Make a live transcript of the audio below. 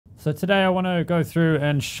So today I want to go through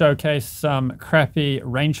and showcase some crappy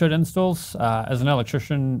Rangehood installs. As an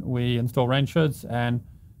electrician, we install Rangehoods, and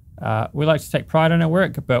we like to take pride in our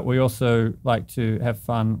work, but we also like to have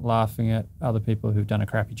fun laughing at other people who've done a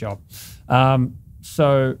crappy job.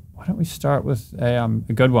 So why don't we start with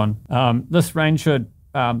a good one. This Rangehood,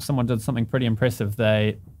 someone did something pretty impressive.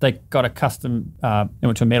 They got a custom, they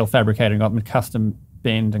went to a metal fabricator and got them a custom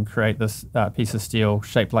bend and create this piece of steel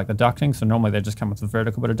shaped like the ducting. So normally they just come with a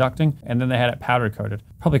vertical bit of ducting, and then they had it powder coated.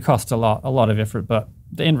 Probably cost a lot of effort, but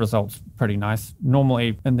the end result's pretty nice.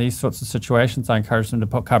 Normally in these sorts of situations, I encourage them to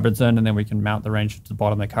put cupboards in, and then we can mount the Rangehood to the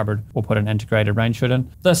bottom of the cupboard or put an integrated Rangehood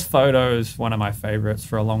in. This photo is one of my favorites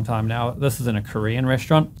for a long time now. This is in a Korean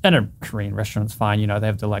restaurant. In a Korean restaurant, it's fine. You know, they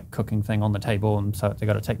have the like cooking thing on the table, and so they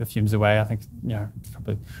got to take the fumes away. I think, you know, it's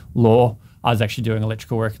probably law. I was actually doing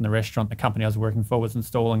electrical work in the restaurant. The company I was working for was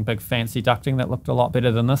installing big fancy ducting that looked a lot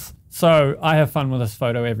better than this. So I have fun with this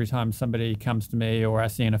photo every time somebody comes to me, or I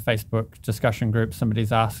see in a Facebook discussion group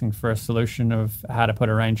somebody's asking for a solution of how to put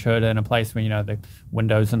a Rangehood in a place where, you know, the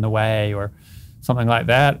window's in the way or something like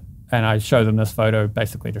that. And I show them this photo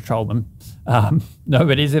basically to troll them.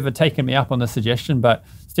 Nobody's ever taken me up on the suggestion, but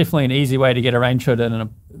it's definitely an easy way to get a Rangehood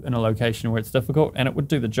in a location where it's difficult, and it would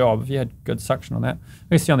do the job if you had good suction on that.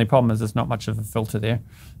 I guess the only problem is there's not much of a filter there,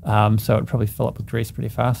 so it'd probably fill up with grease pretty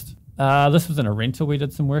fast. This was in a rental we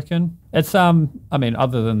did some work in. It's, I mean,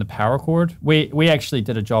 other than the power cord, we actually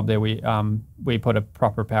did a job there. We put a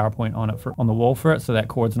proper power point on it on the wall for it, so that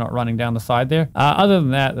cord's not running down the side there. Other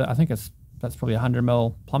than that, I think that's probably 100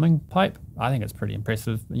 mil plumbing pipe. I think it's pretty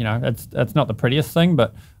impressive. You know, it's not the prettiest thing,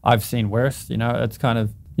 but I've seen worse. You know, it's kind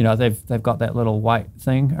of, you know, they've got that little white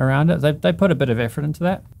thing around it. They put a bit of effort into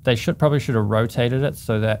that. They probably should have rotated it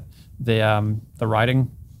so that the writing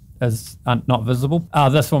is not visible.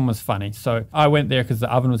 This one was funny. So I went there because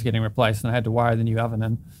the oven was getting replaced, and I had to wire the new oven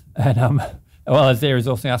in. And while I was there, he was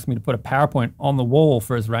also asking me to put a power point on the wall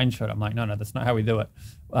for his Rangehood. I'm like, no, that's not how we do it.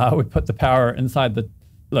 We put the power inside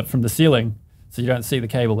from the ceiling, so you don't see the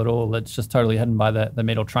cable at all. It's just totally hidden by the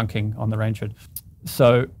metal trunking on the Rangehood.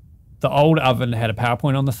 So the old oven had a power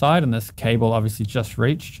point on the side, and this cable obviously just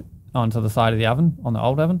reached onto the side of the oven on the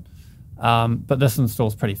old oven. But this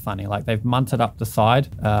install's pretty funny. Like, they've munted up the side.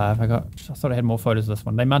 I thought I had more photos of this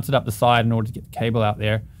one. They munted up the side in order to get the cable out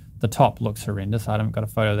there. The top looks horrendous. I haven't got a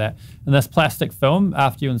photo of that. And this plastic film,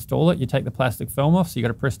 after you install it, you take the plastic film off, so you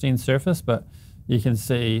got a pristine surface, but you can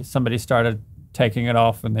see somebody started taking it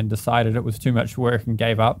off and then decided it was too much work and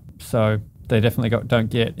gave up. So they definitely don't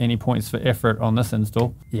get any points for effort on this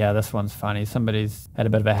install. Yeah, this one's funny. Somebody's had a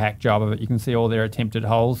bit of a hack job of it. You can see all their attempted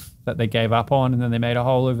holes that they gave up on, and then they made a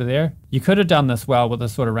hole over there. You could have done this well with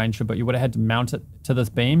this sort of Rangehood, but you would have had to mount it to this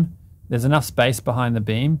beam. There's enough space behind the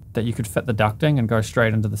beam that you could fit the ducting and go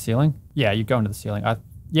straight into the ceiling. Yeah, you go into the ceiling.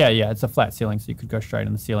 Yeah, it's a flat ceiling, so you could go straight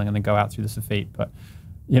in the ceiling and then go out through the soffit. But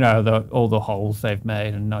you know, all the holes they've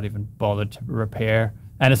made and not even bothered to repair.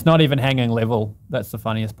 And it's not even hanging level. That's the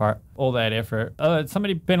funniest part. All that effort.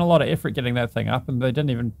 Somebody spent a lot of effort getting that thing up, and they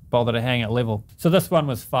didn't even bother to hang it level. So this one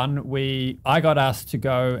was fun. I got asked to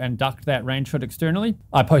go and duct that Rangehood externally.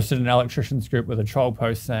 I posted an electricians group with a troll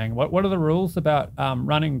post saying, what are the rules about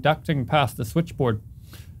running ducting past the switchboard?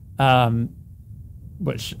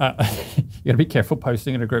 Which you gotta be careful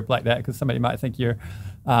posting in a group like that, because somebody might think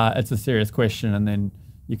it's a serious question, and then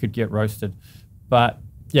you could get roasted. But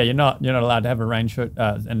yeah, you're not allowed to have a Rangehood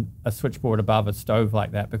and a switchboard above a stove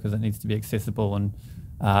like that, because it needs to be accessible, and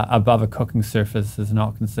above a cooking surface is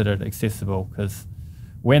not considered accessible, because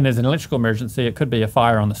when there's an electrical emergency, it could be a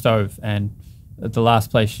fire on the stove, and the last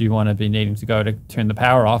place you want to be needing to go to turn the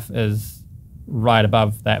power off is right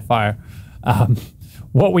above that fire.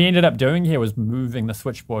 What we ended up doing here was moving the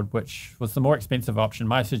switchboard, which was the more expensive option.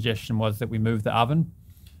 My suggestion was that we move the oven.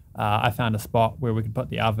 I found a spot where we could put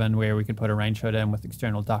the oven, where we could put a Rangehood in with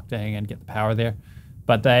external ducting and get the power there.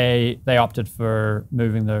 But they opted for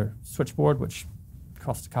moving the switchboard, which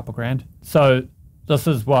cost a couple grand. So this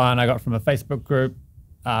is one I got from a Facebook group.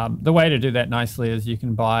 The way to do that nicely is you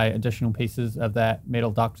can buy additional pieces of that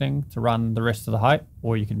metal ducting to run the rest of the height,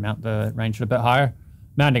 or you can mount the Rangehood a bit higher.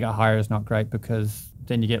 Mounting it higher is not great, because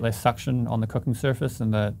then you get less suction on the cooking surface,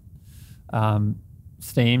 and the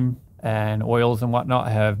steam and oils and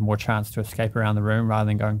whatnot have more chance to escape around the room rather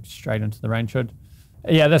than going straight into the Rangehood.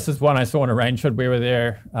 Yeah, this is one I saw in a Rangehood. We were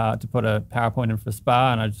there to put a PowerPoint in for a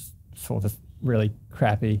spa, and I just saw this really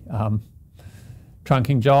crappy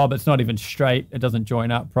trunking job. It's not even straight. It doesn't join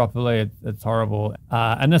up properly. It's horrible.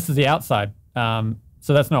 And this is the outside.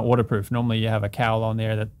 So that's not waterproof. Normally you have a cowl on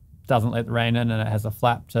there that doesn't let the rain in, and it has a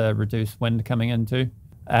flap to reduce wind coming into.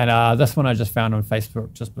 And this one I just found on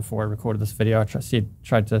Facebook just before I recorded this video. I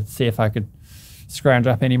tried to see if I could scrounge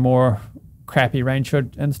up any more crappy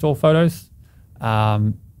Rangehood install photos.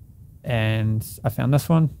 And I found this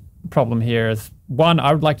one. The problem here is, one,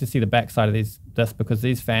 I would like to see the backside of this because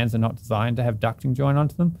these fans are not designed to have ducting joined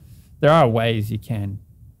onto them. There are ways you can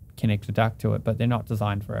connect a duct to it, but they're not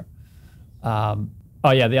designed for it.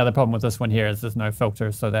 Oh yeah, the other problem with this one here is there's no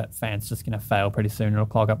filter, so that fan's just going to fail pretty soon. It'll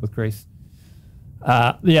clog up with grease.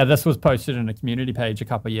 Yeah, this was posted in a community page a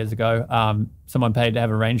couple of years ago. Someone paid to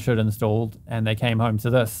have a Rangehood installed, and they came home to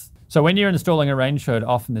this. So when you're installing a Rangehood,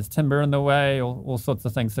 often there's timber in the way, all sorts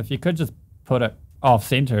of things. So if you could just put it off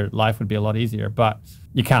center, life would be a lot easier, but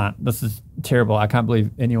you can't. This is terrible. I can't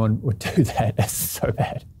believe anyone would do that. It's so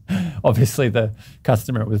bad. Obviously, the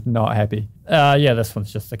customer was not happy. Yeah, this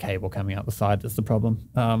one's just a cable coming out the side. That's the problem.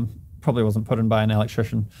 Probably wasn't put in by an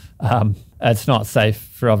electrician. It's not safe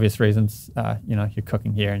for obvious reasons. You know, you're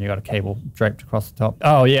cooking here and you've got a cable draped across the top.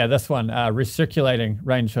 Oh yeah, this one, recirculating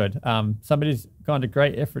Rangehood. Somebody's gone to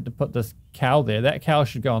great effort to put this cowl there. That cowl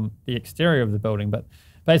should go on the exterior of the building, but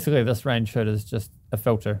basically this Rangehood is just a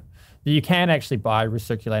filter. You can actually buy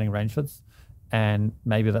recirculating Rangehoods, and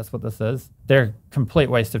maybe that's what this is. They're a complete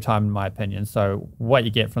waste of time in my opinion. So what you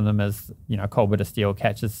get from them is, you know, a cold bit of steel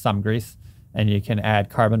catches some grease, and you can add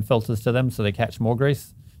carbon filters to them so they catch more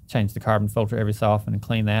grease. Change the carbon filter every so often and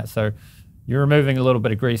clean that. So you're removing a little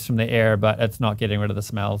bit of grease from the air, but it's not getting rid of the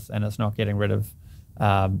smells, and it's not getting rid of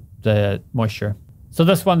the moisture. So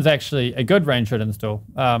this one's actually a good Rangehood install.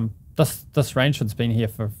 This Rangehood's been here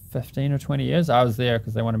for 15 or 20 years. I was there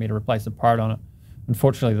because they wanted me to replace a part on it.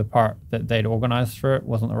 Unfortunately, the part that they'd organized for it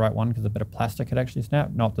wasn't the right one because a bit of plastic had actually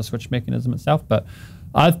snapped, not the switch mechanism itself. But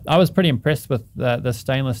I was pretty impressed with the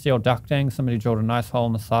stainless steel ducting. Somebody drilled a nice hole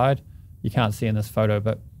in the side. You can't see in this photo,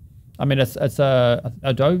 but I mean, it's a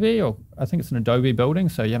Adobe, or I think it's an Adobe building,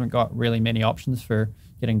 so you haven't got really many options for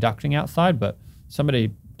getting ducting outside, but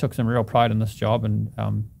somebody took some real pride in this job and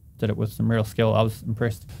did it with some real skill. I was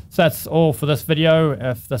impressed. So that's all for this video.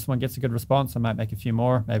 If this one gets a good response, I might make a few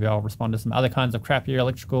more. Maybe I'll respond to some other kinds of crappier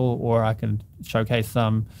electrical, or I can showcase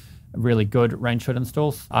some really good Rangehood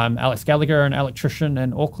installs. I'm Alex Gallagher, an electrician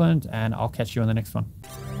in Auckland, and I'll catch you in the next one.